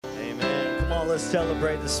on, let's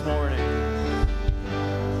celebrate this morning.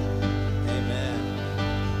 Amen.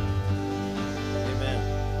 Amen.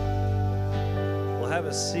 We'll have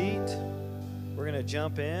a seat. We're going to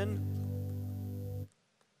jump in.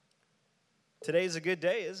 Today's a good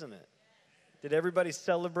day, isn't it? Did everybody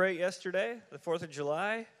celebrate yesterday, the 4th of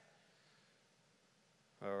July?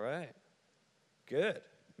 All right. Good.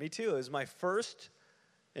 Me too. It was my first,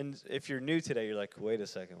 and if you're new today, you're like, wait a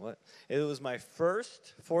second, what? It was my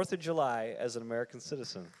first 4th of July as an American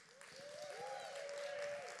citizen.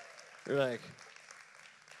 You're like,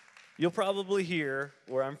 you'll probably hear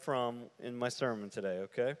where I'm from in my sermon today,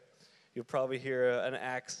 okay? You'll probably hear an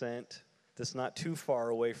accent that's not too far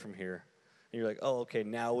away from here. And you're like, oh, okay,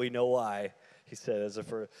 now we know why, he said as a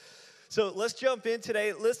first. So let's jump in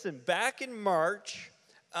today. Listen, back in March,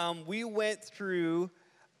 we went through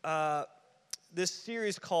this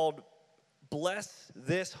series called Bless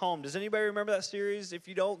This Home. Does anybody remember that series? If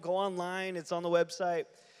you don't, go online. It's on the website.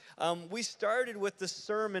 We started with the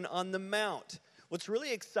Sermon on the Mount. What's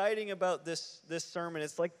really exciting about this sermon,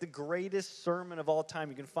 it's like the greatest sermon of all time.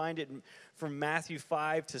 You can find it from Matthew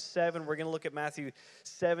 5 to 7. We're going to look at Matthew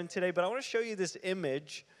 7 today, but I want to show you this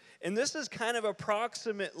image. And this is kind of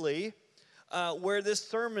approximately where this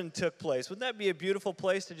sermon took place. Wouldn't that be a beautiful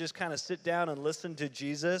place to just kind of sit down and listen to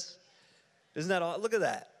Jesus? Isn't that all? Look at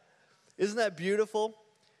that. Isn't that beautiful?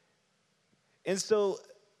 And so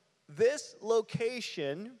this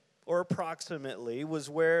location, or approximately, was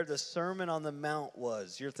where the Sermon on the Mount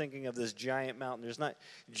was. You're thinking of this giant mountain. There's not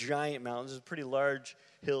giant mountains. There's pretty large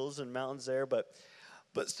hills and mountains there. But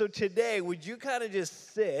so today, would you kind of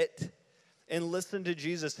just sit and listen to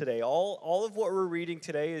Jesus today? All of what we're reading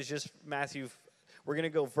today is just Matthew. We're going to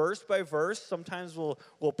go verse by verse. Sometimes we'll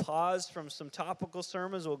pause from some topical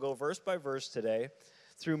sermons. We'll go verse by verse today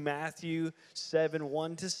through Matthew 7,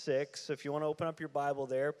 1 to 6. So if you want to open up your Bible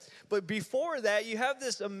there. But before that, you have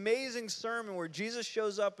this amazing sermon where Jesus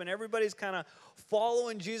shows up and everybody's kind of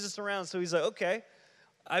following Jesus around. So he's like, okay,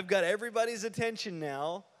 I've got everybody's attention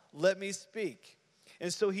now. Let me speak.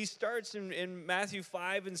 And so he starts in Matthew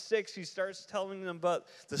 5 and 6, he starts telling them about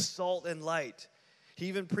the salt and light. He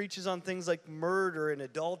even preaches on things like murder and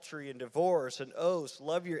adultery and divorce and oaths,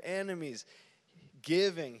 love your enemies,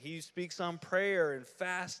 giving. He speaks on prayer and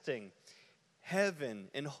fasting, heaven,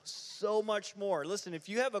 and so much more. Listen, if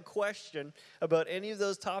you have a question about any of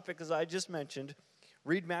those topics as I just mentioned,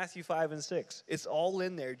 read Matthew 5 and 6. It's all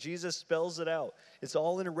in there. Jesus spells it out. It's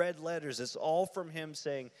all in red letters. It's all from him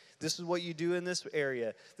saying, this is what you do in this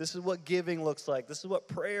area. This is what giving looks like. This is what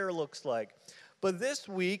prayer looks like. But this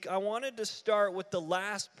week, I wanted to start with the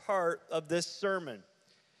last part of this sermon.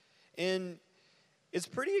 And it's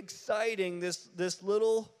pretty exciting, this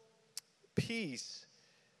little piece,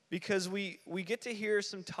 because we get to hear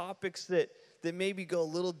some topics that maybe go a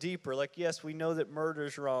little deeper. Like, yes, we know that murder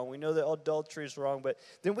is wrong. We know that adultery is wrong. But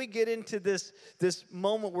then we get into this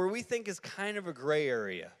moment where we think is kind of a gray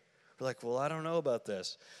area. We're like, well, I don't know about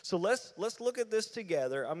this. So let's look at this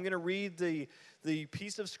together. I'm going to read the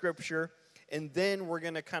piece of Scripture, and then we're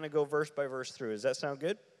going to kind of go verse by verse through. Does that sound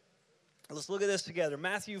good? Let's look at this together.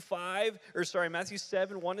 Matthew 7,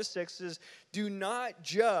 1 to 6 says, do not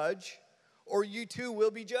judge, or you too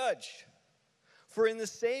will be judged. For in the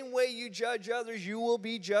same way you judge others, you will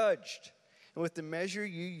be judged. And with the measure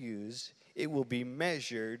you use, it will be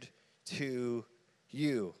measured to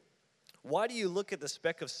you. Why do you look at the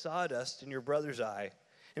speck of sawdust in your brother's eye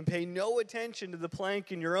and pay no attention to the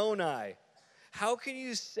plank in your own eye? How can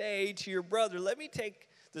you say to your brother, let me take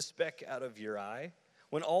the speck out of your eye,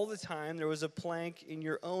 when all the time there was a plank in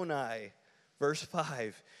your own eye? Verse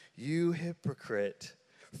 5, you hypocrite.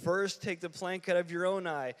 First take the plank out of your own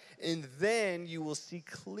eye, and then you will see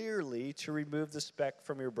clearly to remove the speck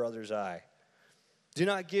from your brother's eye. Do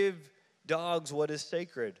not give dogs what is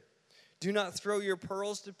sacred. Do not throw your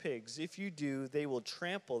pearls to pigs. If you do, they will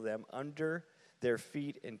trample them under their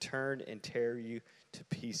feet and turn and tear you to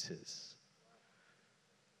pieces.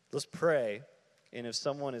 Let's pray, and if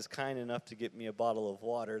someone is kind enough to get me a bottle of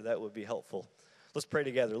water, that would be helpful. Let's pray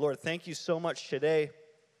together. Lord, thank you so much today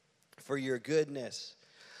for your goodness.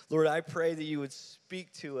 Lord, I pray that you would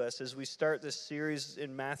speak to us as we start this series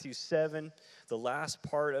in Matthew 7, the last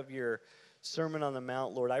part of your Sermon on the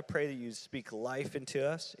Mount. Lord, I pray that you would speak life into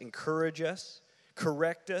us, encourage us,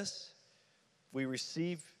 correct us. We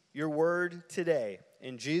receive your word today.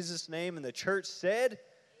 In Jesus' name, and the church said,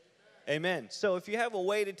 Amen. So if you have a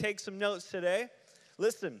way to take some notes today,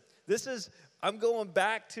 listen, I'm going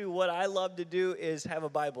back to what I love to do is have a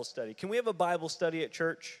Bible study. Can we have a Bible study at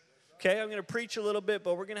church? Okay, I'm going to preach a little bit,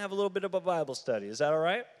 but we're going to have a little bit of a Bible study. Is that all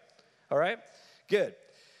right? All right? Good.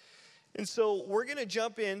 And so we're going to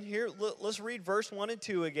jump in here. Let's read verse 1 and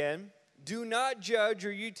 2 again. Do not judge,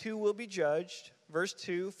 or you too will be judged. Verse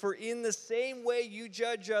 2, for in the same way you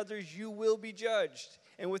judge others, you will be judged.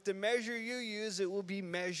 And with the measure you use, it will be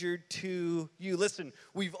measured to you. Listen,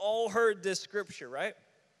 we've all heard this scripture, right?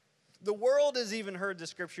 The world has even heard this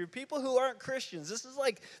scripture. People who aren't Christians, this is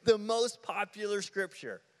like the most popular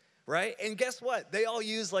scripture, right? And guess what? They all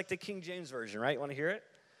use like the King James Version, right? Want to hear it?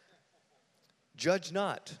 Judge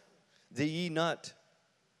not, that ye not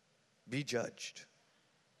be judged,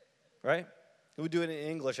 right? We do it in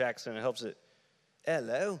an English accent. It helps it.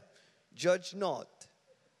 Hello, judge not,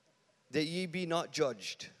 that ye be not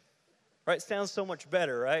judged. Right? Sounds so much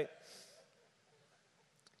better, right?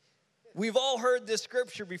 We've all heard this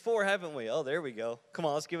scripture before, haven't we? Oh, there we go. Come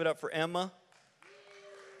on, let's give it up for Emma.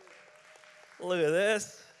 Look at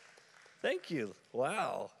this. Thank you.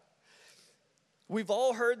 Wow. We've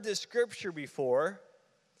all heard this scripture before.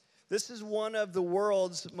 This is one of the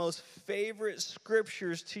world's most favorite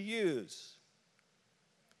scriptures to use.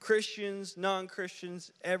 Christians,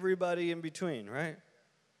 non-Christians, everybody in between, right?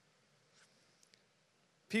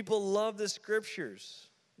 People love the scripture.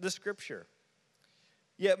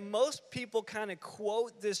 Yet most people kind of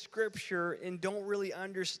quote this scripture and don't really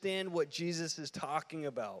understand what Jesus is talking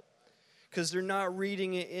about because they're not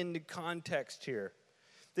reading it into context here.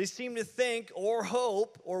 They seem to think or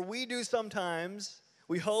hope, or we do sometimes,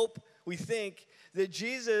 we hope, we think that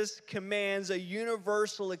Jesus commands a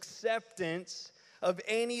universal acceptance of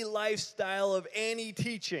any lifestyle, of any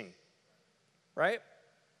teaching, right?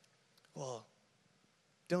 Well,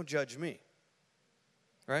 don't judge me,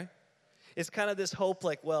 right? It's kind of this hope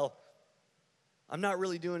like, well, I'm not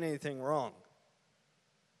really doing anything wrong.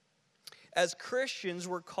 As Christians,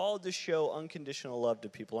 we're called to show unconditional love to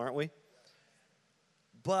people, aren't we?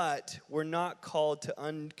 But we're not called to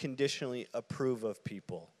unconditionally approve of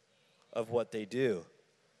people, of what they do,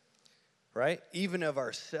 right? Even of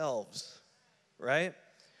ourselves. Right?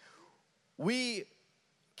 We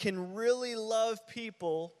can really love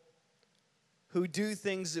people who do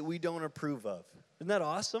things that we don't approve of. Isn't that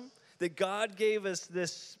awesome? That God gave us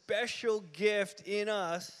this special gift in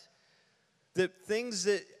us, that things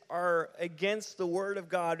that are against the Word of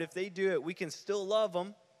God, if they do it, we can still love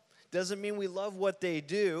them. Doesn't mean we love what they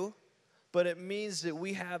do, but it means that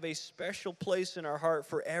we have a special place in our heart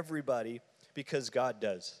for everybody because God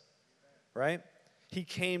does. Right? He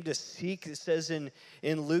came to seek, it says in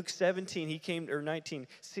Luke 17, he came, or 19,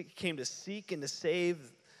 he came to seek and to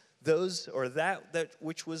save those, or that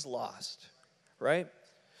which was lost, right?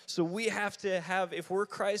 So we have to have, if we're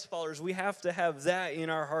Christ followers, we have to have that in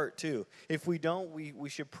our heart too. If we don't, we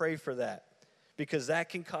should pray for that, because that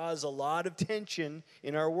can cause a lot of tension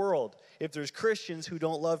in our world if there's Christians who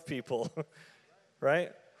don't love people,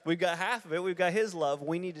 right? We've got half of it, we've got his love.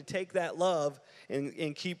 We need to take that love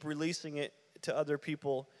and keep releasing it to other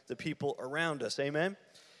people, the people around us. Amen?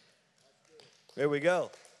 There we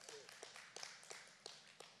go.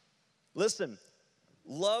 Listen,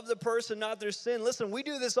 love the person, not their sin. Listen, we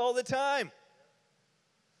do this all the time.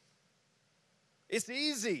 It's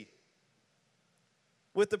easy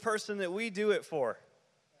with the person that we do it for.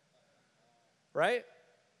 Right?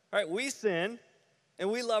 Right, we sin,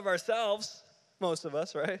 and we love ourselves, most of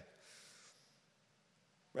us, right?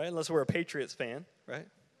 Right? Unless we're a Patriots fan, right?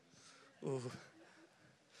 Ooh.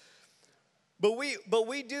 But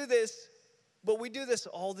we do this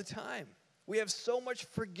all the time. We have so much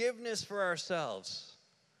forgiveness for ourselves,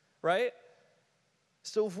 right?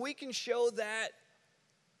 So if we can show that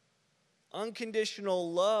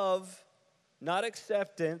unconditional love, not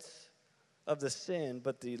acceptance of the sin,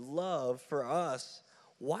 but the love for us,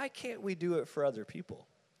 why can't we do it for other people?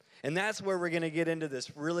 And that's where we're going to get into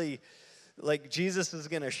this really, like Jesus is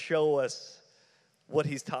going to show us what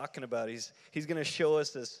he's talking about. He's going to show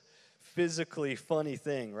us this physically funny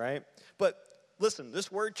thing, right? But listen,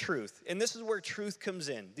 this word truth, and this is where truth comes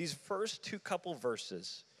in. These first two couple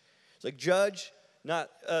verses. It's like judge, not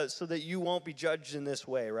so that you won't be judged in this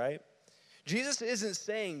way, right? Jesus isn't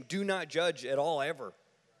saying do not judge at all ever,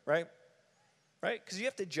 right? Right? Because you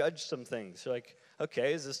have to judge some things. You're like,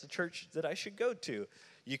 okay, is this the church that I should go to?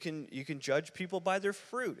 You can judge people by their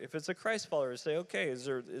fruit. If it's a Christ follower, say, okay, is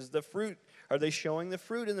the fruit, are they showing the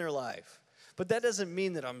fruit in their life? But that doesn't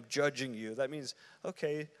mean that I'm judging you. That means,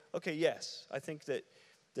 okay, yes, I think that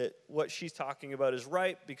what she's talking about is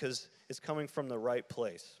right because it's coming from the right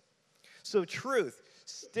place. So truth,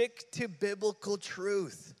 stick to biblical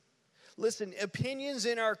truth. Listen, opinions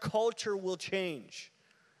in our culture will change,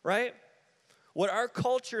 right? What our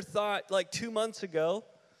culture thought like 2 months ago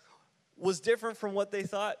was different from what they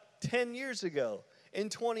thought 10 years ago.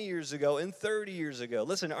 and 20 years ago and 30 years ago.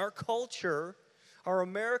 Listen, our culture, our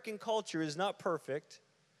American culture is not perfect,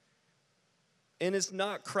 and it's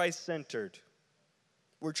not Christ-centered.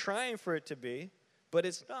 We're trying for it to be, but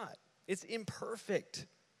it's not. It's imperfect.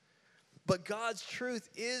 But God's truth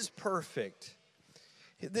is perfect.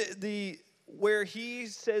 Where he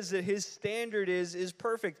says that his standard is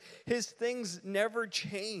perfect. His things never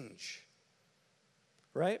change,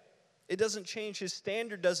 right? It doesn't change. His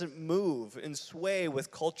standard doesn't move and sway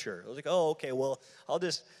with culture. It's like, oh, okay, well, I'll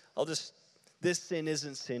just, this sin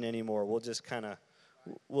isn't sin anymore. We'll just kind of,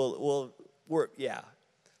 yeah.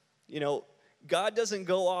 You know, God doesn't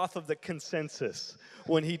go off of the consensus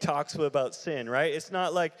when he talks about sin, right? It's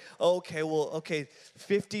not like, okay,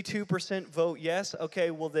 52% vote yes.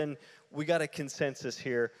 Okay, well then we got a consensus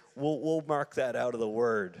here. We'll mark that out of the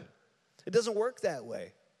word. It doesn't work that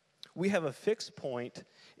way. We have a fixed point,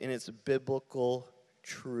 and it's biblical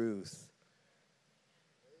truth.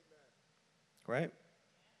 Right?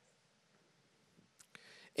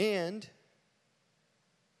 And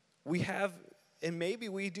maybe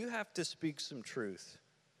we do have to speak some truth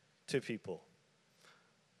to people.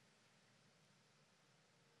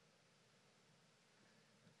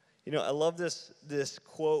 You know, I love this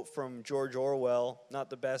quote from George Orwell, not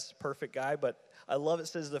the best perfect guy, but I love it. It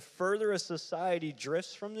says, the further a society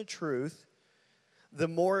drifts from the truth, the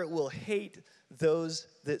more it will hate those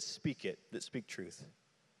that speak truth.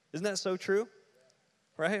 Isn't that so true?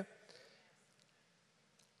 Right?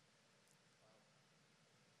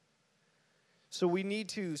 So we need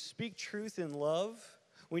to speak truth in love.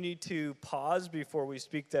 We need to pause before we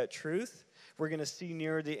speak that truth. We're going to see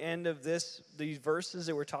near the end of these verses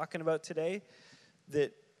that we're talking about today,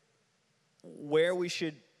 that where we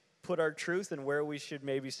should put our truth and where we should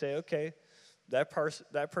maybe say, okay, that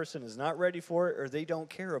person is not ready for it, or they don't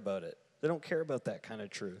care about it. They don't care about that kind of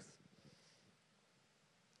truth.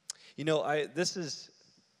 You know,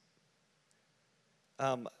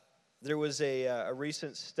 there was a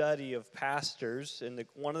recent study of pastors, and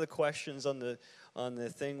one of the questions on the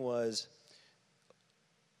thing was,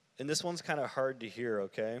 and this one's kind of hard to hear,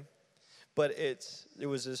 okay? But there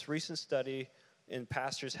was this recent study, and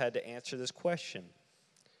pastors had to answer this question.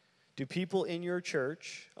 Do people in your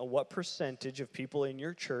church, what percentage of people in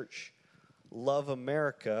your church love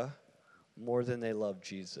America more than they love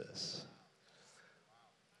Jesus?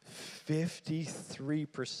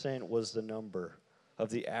 53% was the number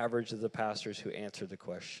of the average of the pastors who answered the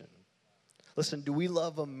question. Listen, do we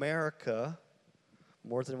love America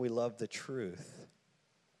more than we love the truth?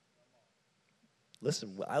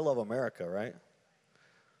 Listen, I love America, right?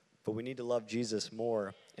 But we need to love Jesus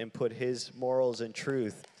more and put his morals and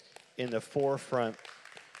truth in the forefront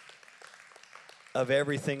of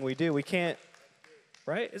everything we do. We can't,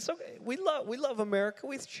 right? It's okay. We love America.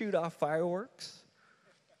 We shoot off fireworks,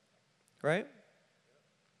 right?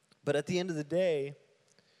 But at the end of the day,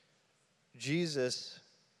 Jesus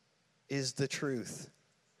is the truth.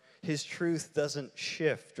 His truth doesn't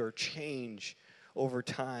shift or change over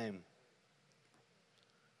time.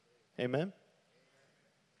 Amen?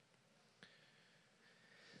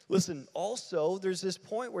 Listen, also, there's this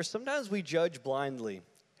point where sometimes we judge blindly.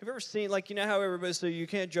 Have you ever seen, how everybody says you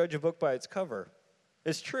can't judge a book by its cover?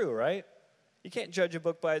 It's true, right? You can't judge a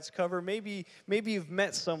book by its cover. Maybe you've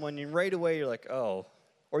met someone and right away you're like, oh.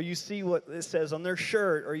 Or you see what it says on their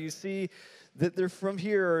shirt, or you see that they're from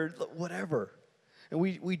here, or whatever. And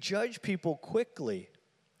we judge people quickly,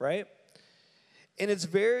 right? And it's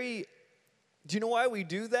do you know why we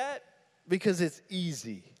do that? Because it's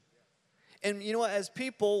easy. And you know what? As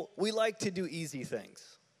people, we like to do easy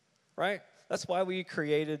things, right? That's why we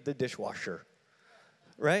created the dishwasher,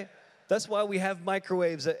 right? That's why we have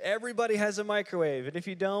microwaves. Everybody has a microwave. And if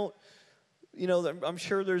you don't, you know, I'm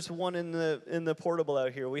sure there's one in the portable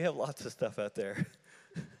out here. We have lots of stuff out there.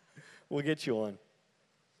 We'll get you one.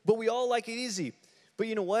 But we all like it easy. But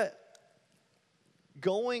you know what?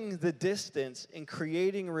 Going the distance and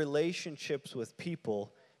creating relationships with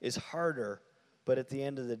people is harder. But at the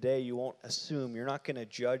end of the day, you won't assume. You're not going to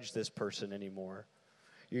judge this person anymore.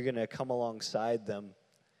 You're going to come alongside them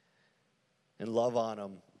and love on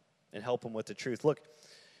them and help them with the truth. Look,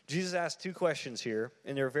 Jesus asked two questions here,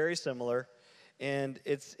 and they're very similar. And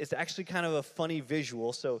it's actually kind of a funny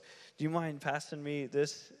visual. So do you mind passing me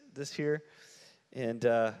this here? And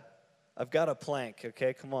I've got a plank,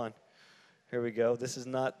 okay? Come on. Here we go. This is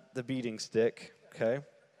not the beating stick, okay?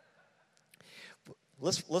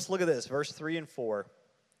 Let's look at this, verse 3 and 4.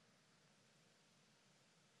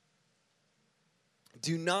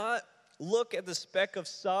 Do not look at the speck of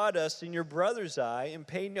sawdust in your brother's eye and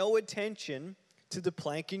pay no attention to the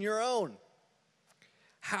plank in your own.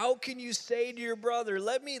 How can you say to your brother,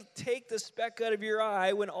 let me take the speck out of your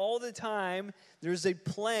eye, when all the time there's a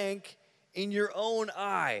plank in your own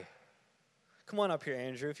eye? Come on up here,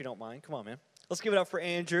 Andrew, if you don't mind. Come on, man. Let's give it up for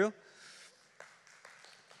Andrew.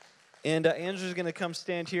 And Andrew's going to come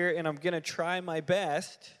stand here, and I'm going to try my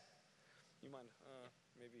best. You mind?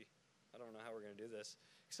 Maybe, I don't know how we're going to do this.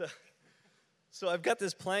 So I've got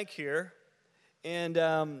this plank here, and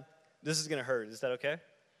this is going to hurt. Is that okay?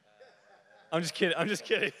 I'm just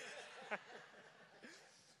kidding.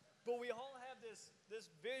 But we all have this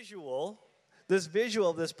visual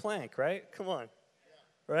of this plank, right? Come on,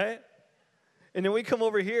 right? And then we come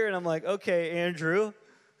over here, and I'm like, okay, Andrew.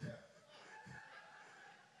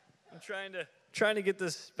 I'm trying to get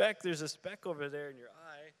this speck. There's a speck over there in your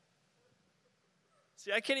eye.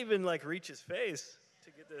 See, I can't even reach his face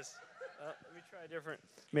to get this. Let me try different.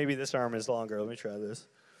 Maybe this arm is longer. Let me try this.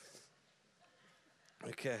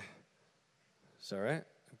 Okay. Is that right?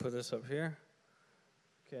 Put this up here.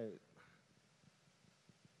 Okay.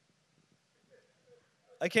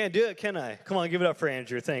 I can't do it, can I? Come on, give it up for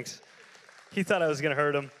Andrew. Thanks. He thought I was going to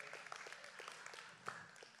hurt him.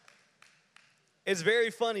 It's very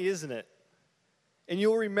funny, isn't it? And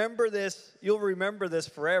you'll remember this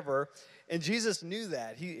forever. And Jesus knew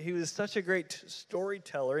that. He was such a great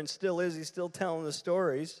storyteller, and still is. He's still telling the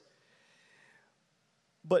stories.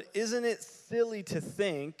 But isn't it silly to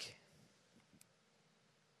think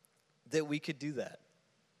that we could do that,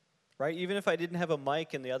 right? Even if I didn't have a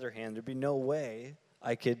mic in the other hand, there'd be no way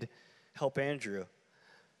I could help Andrew.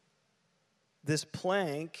 This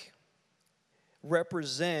plank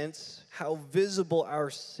represents how visible our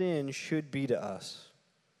sin should be to us.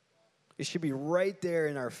 It should be right there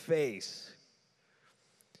in our face.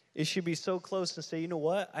 It should be so close to say, you know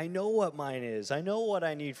what? I know what mine is. I know what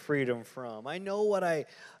I need freedom from. I know what I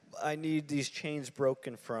need these chains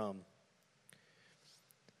broken from.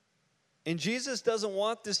 And Jesus doesn't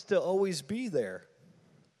want this to always be there.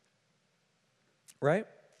 Right?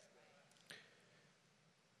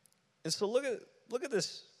 And so look at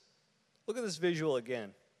this. Look at this visual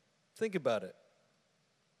again. Think about it.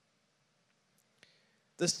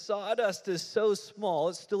 The sawdust is so small,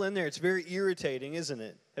 it's still in there. It's very irritating, isn't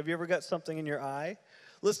it? Have you ever got something in your eye?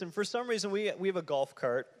 Listen, for some reason, we have a golf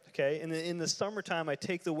cart, okay? And in the summertime, I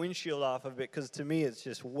take the windshield off of it because to me, it's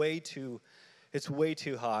just way too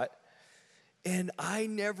hot. And I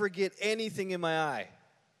never get anything in my eye.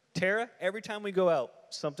 Tara, every time we go out,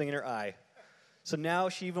 something in her eye. So now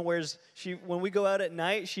when we go out at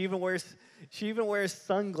night, she even wears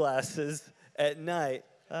sunglasses at night.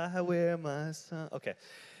 I wear my okay.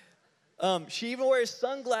 She even wears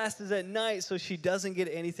sunglasses at night so she doesn't get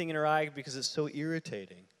anything in her eye because it's so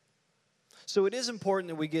irritating. So it is important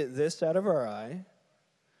that we get this out of our eye,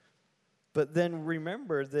 but then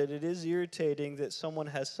remember that it is irritating that someone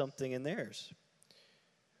has something in theirs.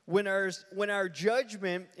 When our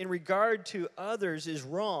judgment in regard to others is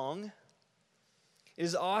wrong, it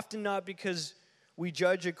is often not because we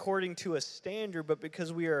judge according to a standard, but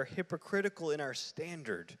because we are hypocritical in our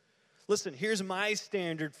standard. Listen, here's my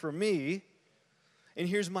standard for me, and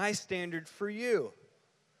here's my standard for you.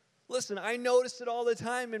 Listen, I notice it all the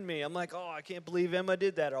time in me. I'm like, oh, I can't believe Emma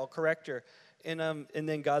did that. I'll correct her. And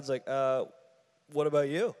then God's like, what about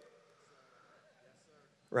you?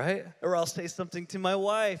 Right? Or I'll say something to my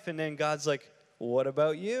wife, and then God's like, what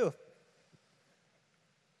about you?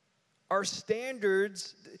 Our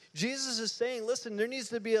standards, Jesus is saying, listen, there needs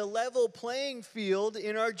to be a level playing field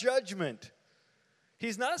in our judgment.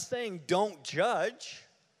 He's not saying don't judge.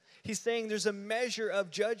 He's saying there's a measure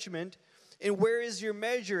of judgment. And where is your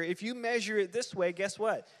measure? If you measure it this way, guess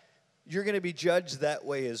what? You're going to be judged that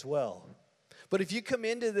way as well. But if you come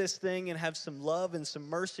into this thing and have some love and some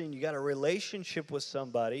mercy and you got a relationship with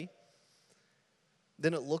somebody,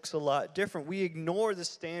 then it looks a lot different. We ignore the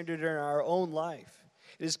standard in our own life.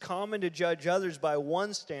 It is common to judge others by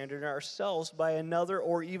one standard and ourselves by another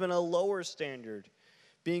or even a lower standard.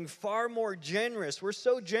 Being far more generous. We're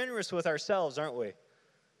so generous with ourselves, aren't we?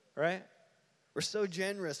 Right? We're so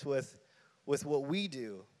generous with what we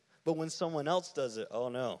do. But when someone else does it, oh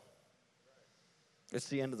no. It's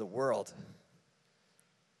the end of the world.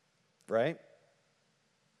 Right?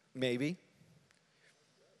 Maybe.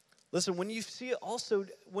 Listen, when you see it also,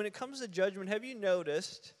 when it comes to judgment, have you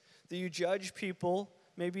noticed that you judge people?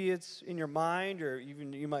 Maybe it's in your mind or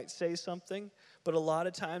even you might say something, but a lot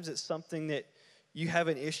of times it's something that you have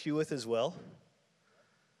an issue with as well.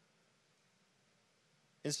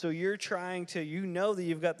 And so you're trying to, you know that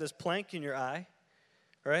you've got this plank in your eye,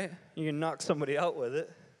 right? You can knock somebody out with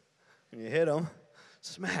it, and you hit them,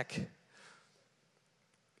 smack.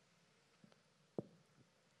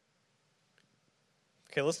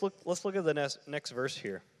 Okay, let's look at the next verse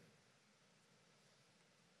here.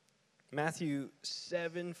 Matthew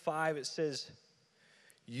 7:5, it says,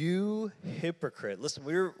 "You hypocrite." Listen,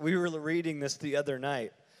 we were reading this the other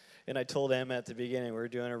night, and I told Emma at the beginning, we were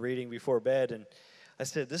doing a reading before bed, and I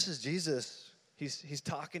said, this is Jesus. He's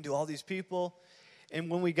talking to all these people. And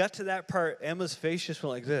when we got to that part, Emma's face just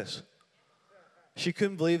went like this. She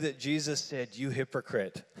couldn't believe that Jesus said, "You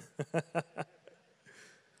hypocrite."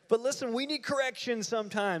 But listen, we need correction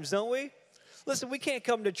sometimes, don't we? Listen, we can't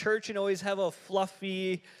come to church and always have a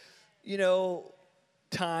fluffy,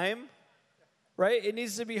 time, right? It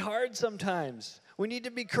needs to be hard sometimes. We need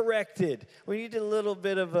to be corrected. We need a little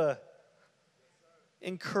bit of a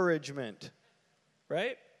encouragement,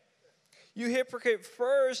 right? "You hypocrite,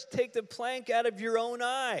 first take the plank out of your own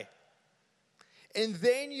eye, and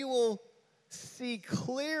then you will see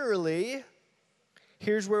clearly."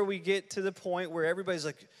 Here's where we get to the point where everybody's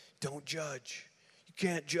like, don't judge. You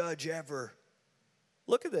can't judge ever.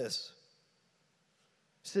 Look at this.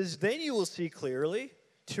 It says, "Then you will see clearly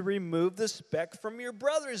to remove the speck from your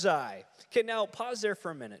brother's eye." Okay, now pause there for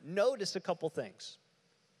a minute. Notice a couple things.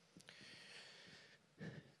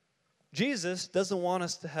 Jesus doesn't want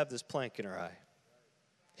us to have this plank in our eye.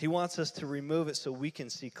 He wants us to remove it so we can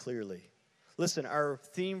see clearly. Listen, our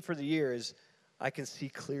theme for the year is, I can see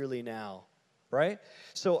clearly now, right?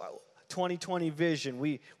 So 2020 vision,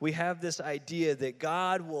 we have this idea that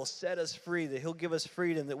God will set us free, that he'll give us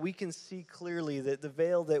freedom, that we can see clearly, that the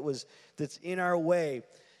veil that's in our way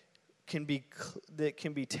can be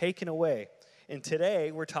taken away. And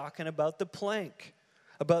today we're talking about the plank,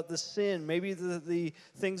 about the sin, maybe the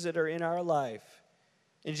things that are in our life.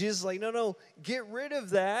 And Jesus is like, no, get rid of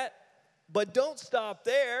that, but don't stop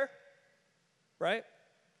there, right?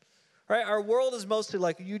 Right? Our world is mostly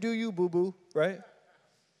like, you do you, boo-boo, right?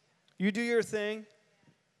 You do your thing.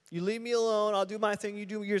 You leave me alone. I'll do my thing. You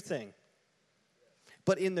do your thing.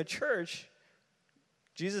 But in the church,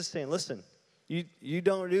 Jesus is saying, listen, you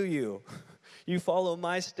don't do you. You follow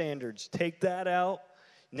my standards. Take that out.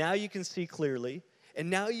 Now you can see clearly. And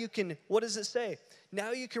now you can, what does it say?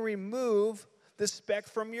 Now you can remove the speck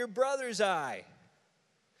from your brother's eye.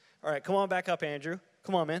 All right, come on back up, Andrew.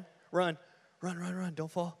 Come on, man. Run.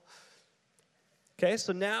 Don't fall. Okay,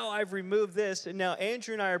 so now I've removed this, and now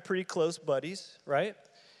Andrew and I are pretty close buddies, right?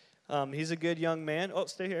 He's a good young man. Oh,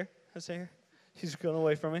 stay here. Stay here. He's going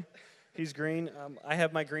away from me. He's green. I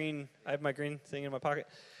have my green thing in my pocket.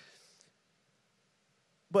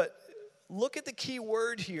 But look at the key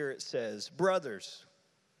word here. It says brothers.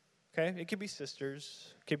 Okay, it could be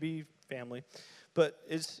sisters, it could be family, but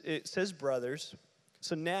it says brothers.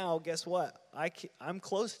 So now, guess what? I'm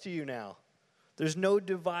close to you now. There's no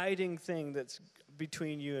dividing thing that's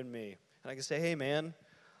between you and me. And I can say, hey, man,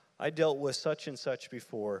 I dealt with such and such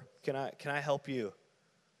before. Can I help you?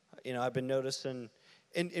 I've been noticing,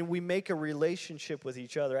 and we make a relationship with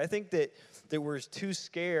each other. I think that we're too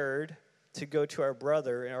scared to go to our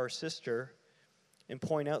brother and our sister and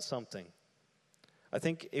point out something. I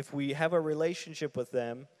think if we have a relationship with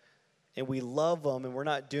them and we love them and we're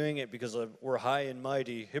not doing it because we're high and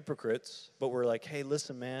mighty hypocrites, but we're like, hey,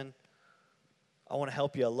 listen, man, I want to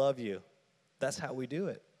help you. I love you. That's how we do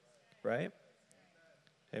it, right?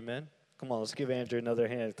 Amen. Come on, let's give Andrew another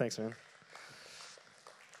hand. Thanks, man.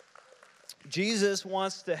 Jesus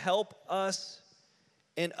wants to help us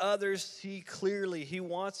and others see clearly. He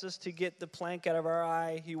wants us to get the plank out of our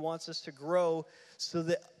eye. He wants us to grow so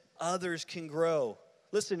that others can grow.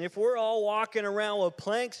 Listen, if we're all walking around with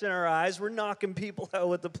planks in our eyes, we're knocking people out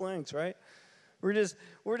with the planks, right? We're just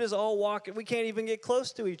all walking. We can't even get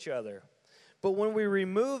close to each other. But when we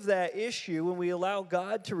remove that issue, when we allow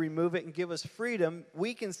God to remove it and give us freedom,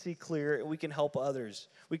 we can see clear and we can help others.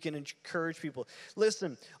 We can encourage people.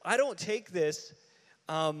 Listen, I don't take this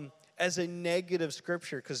as a negative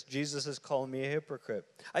scripture because Jesus is calling me a hypocrite.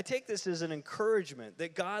 I take this as an encouragement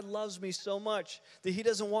that God loves me so much that he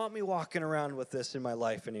doesn't want me walking around with this in my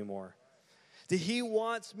life anymore. That he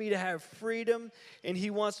wants me to have freedom and he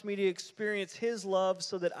wants me to experience his love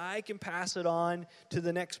so that I can pass it on to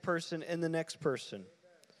the next person and the next person.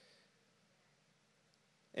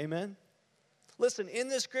 Amen? Listen, in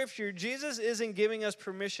the scripture, Jesus isn't giving us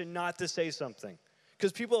permission not to say something.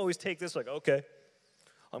 Because people always take this like, okay,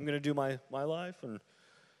 I'm going to do my life. And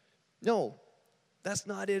no, that's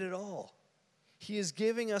not it at all. He is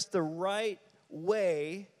giving us the right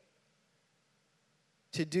way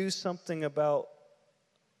to do something about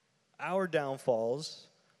our downfalls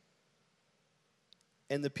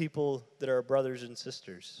and the people that are brothers and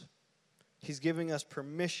sisters. He's giving us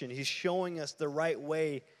permission. He's showing us the right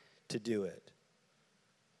way to do it.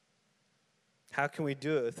 How can we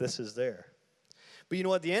do it if this is there? But you know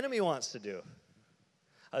what the enemy wants to do?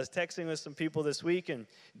 I was texting with some people this week, and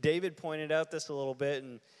David pointed out this a little bit,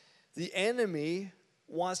 and the enemy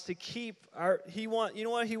wants to keep you know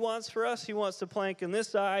what he wants for us? He wants to plank in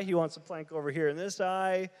this eye, he wants to plank over here in this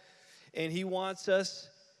eye, and he wants us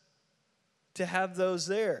to have those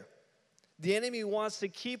there. The enemy wants to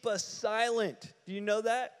keep us silent. Do you know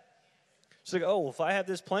that? It's like, oh, well, if I have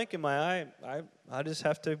this plank in my eye, I just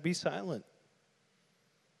have to be silent.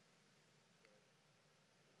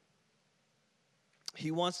 He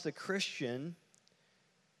wants the Christian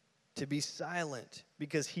to be silent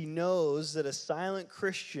because he knows that a silent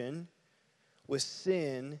Christian with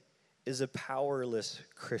sin is a powerless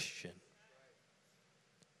Christian.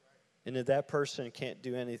 And that person can't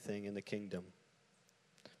do anything in the kingdom.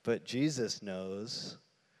 But Jesus knows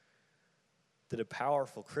that a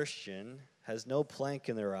powerful Christian has no plank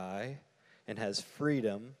in their eye and has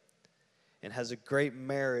freedom and has a great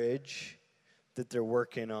marriage that they're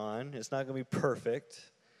working on. It's not going to be perfect.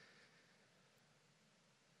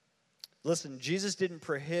 Listen, Jesus didn't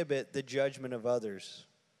prohibit the judgment of others.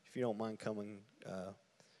 If you don't mind coming,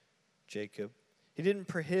 Jacob. He didn't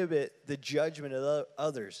prohibit the judgment of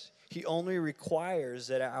others. He only requires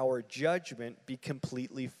that our judgment be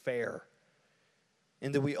completely fair.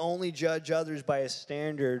 And that we only judge others by a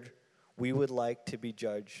standard we would like to be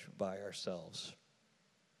judged by ourselves.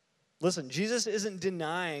 Listen, Jesus isn't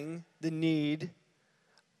denying the need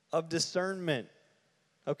of discernment,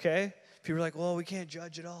 okay? People are like, well, we can't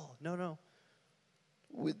judge at all. No.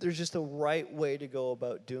 There's just a right way to go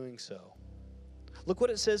about doing so. Look what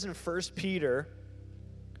it says in 1 Peter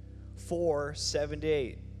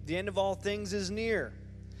 4:7-8. The end of all things is near.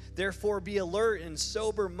 Therefore, be alert and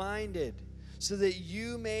sober-minded, so that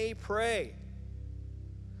you may pray.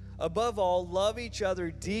 Above all, love each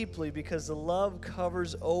other deeply, because the love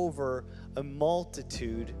covers over a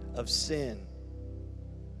multitude of sin.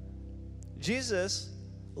 Jesus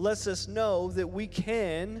lets us know that we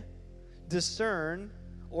can discern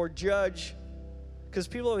or judge, because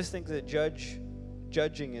people always think that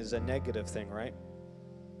judging is a negative thing, right?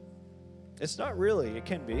 It's not really. It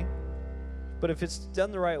can be. But if it's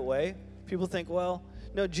done the right way, people think, well,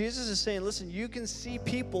 no, Jesus is saying, listen, you can see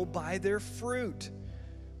people by their fruit.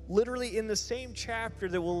 Literally in the same chapter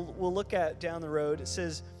that we'll look at down the road, it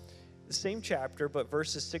says, the same chapter, but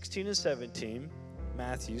verses 16 and 17,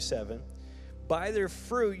 Matthew 7, by their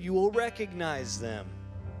fruit you will recognize them.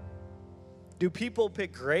 Do people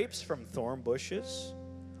pick grapes from thorn bushes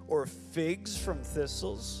or figs from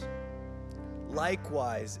thistles?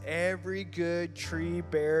 Likewise, every good tree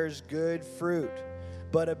bears good fruit,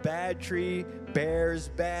 but a bad tree bears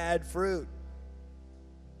bad fruit.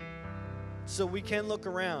 So we can look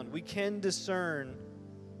around. We can discern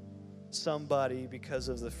somebody because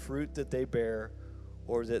of the fruit that they bear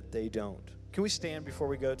or that they don't. Can we stand before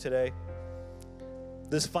we go today?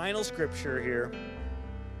 This final scripture here,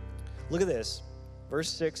 look at this. Verse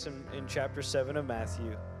 6 in chapter 7 of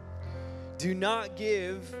Matthew. Do not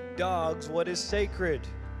give dogs what is sacred.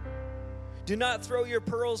 Do not throw your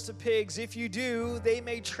pearls to pigs. If you do, they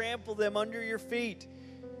may trample them under your feet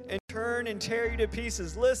and turn and tear you to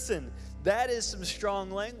pieces. Listen, that is some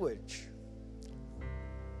strong language.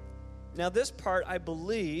 Now this part, I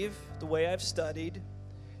believe, the way I've studied,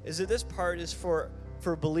 is that this part is for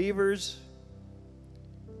believers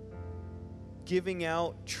giving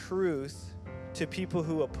out truth to people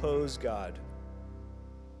who oppose God.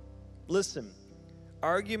 Listen,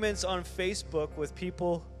 arguments on Facebook with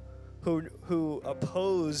people who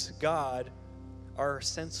oppose God are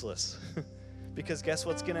senseless. Because guess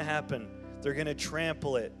what's going to happen? They're going to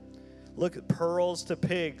trample it. Look at pearls to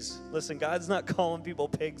pigs. Listen, God's not calling people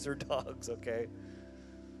pigs or dogs, okay?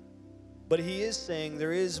 But he is saying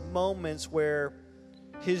there is moments where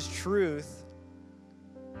his truth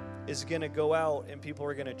is going to go out and people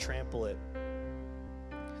are going to trample it.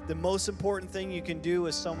 The most important thing you can do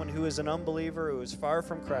as someone who is an unbeliever, who is far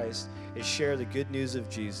from Christ, is share the good news of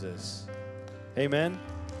Jesus. Amen?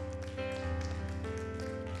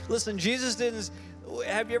 Listen, Jesus didn't...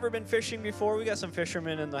 Have you ever been fishing before? We got some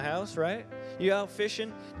fishermen in the house, right? You out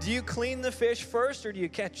fishing? Do you clean the fish first or do you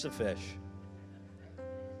catch the fish?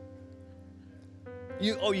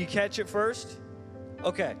 You catch it first?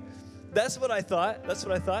 Okay. That's what I thought.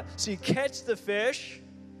 So you catch the fish,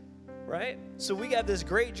 right? So we got this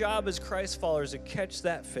great job as Christ followers to catch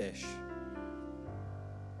that fish.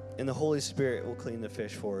 And the Holy Spirit will clean the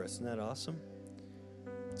fish for us. Isn't that awesome?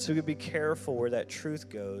 So we can be careful where that truth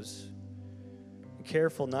goes. Be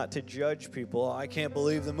careful not to judge people. Oh, I can't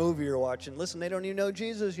believe the movie you're watching. Listen, they don't even know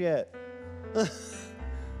Jesus yet.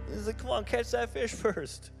 He's like, come on, catch that fish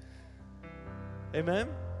first. Amen?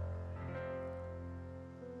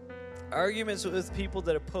 Arguments with people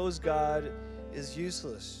that oppose God is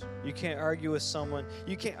useless. You can't argue with someone.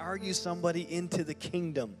 You can't argue somebody into the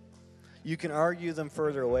kingdom. You can argue them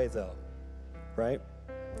further away, though, right?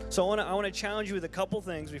 So I want to challenge you with a couple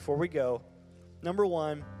things before we go. Number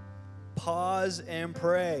one, pause and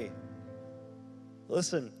pray.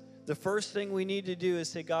 Listen, the first thing we need to do is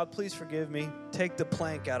say, God, please forgive me. Take the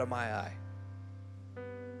plank out of my eye.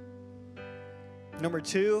 Number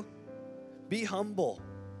two, be humble.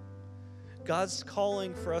 God's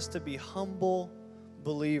calling for us to be humble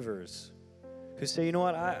believers who say, you know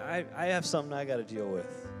what, I have something I got to deal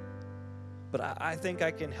with, but I think I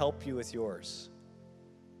can help you with yours.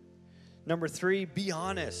 Number three, be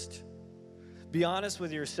honest. Be honest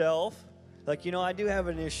with yourself. Like, you know, I do have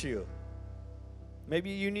an issue. Maybe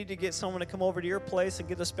you need to get someone to come over to your place and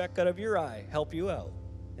get a speck out of your eye, help you out.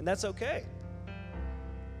 And that's okay.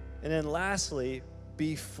 And then lastly,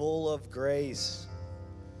 be full of grace.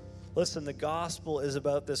 Listen, the gospel is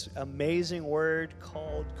about this amazing word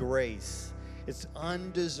called grace. It's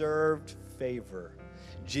undeserved favor.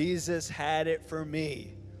 Jesus had it for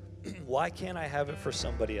me. Why can't I have it for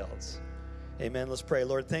somebody else? Amen. Let's pray.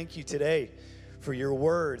 Lord, thank you today for your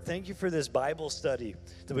word. Thank you for this Bible study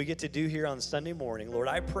that we get to do here on Sunday morning. Lord,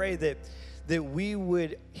 I pray that we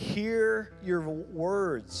would hear your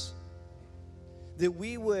words, that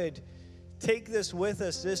we would take this with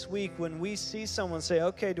us this week when we see someone say,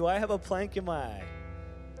 okay, do I have a plank in my eye?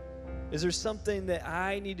 Is there something that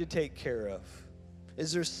I need to take care of?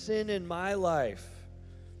 Is there sin in my life?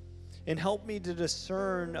 And help me to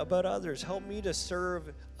discern about others. Help me to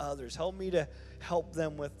serve others. Help me to help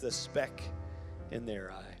them with the speck in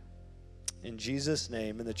their eye. In Jesus'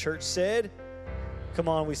 name. And the church said, come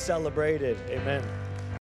on, we celebrated. Amen.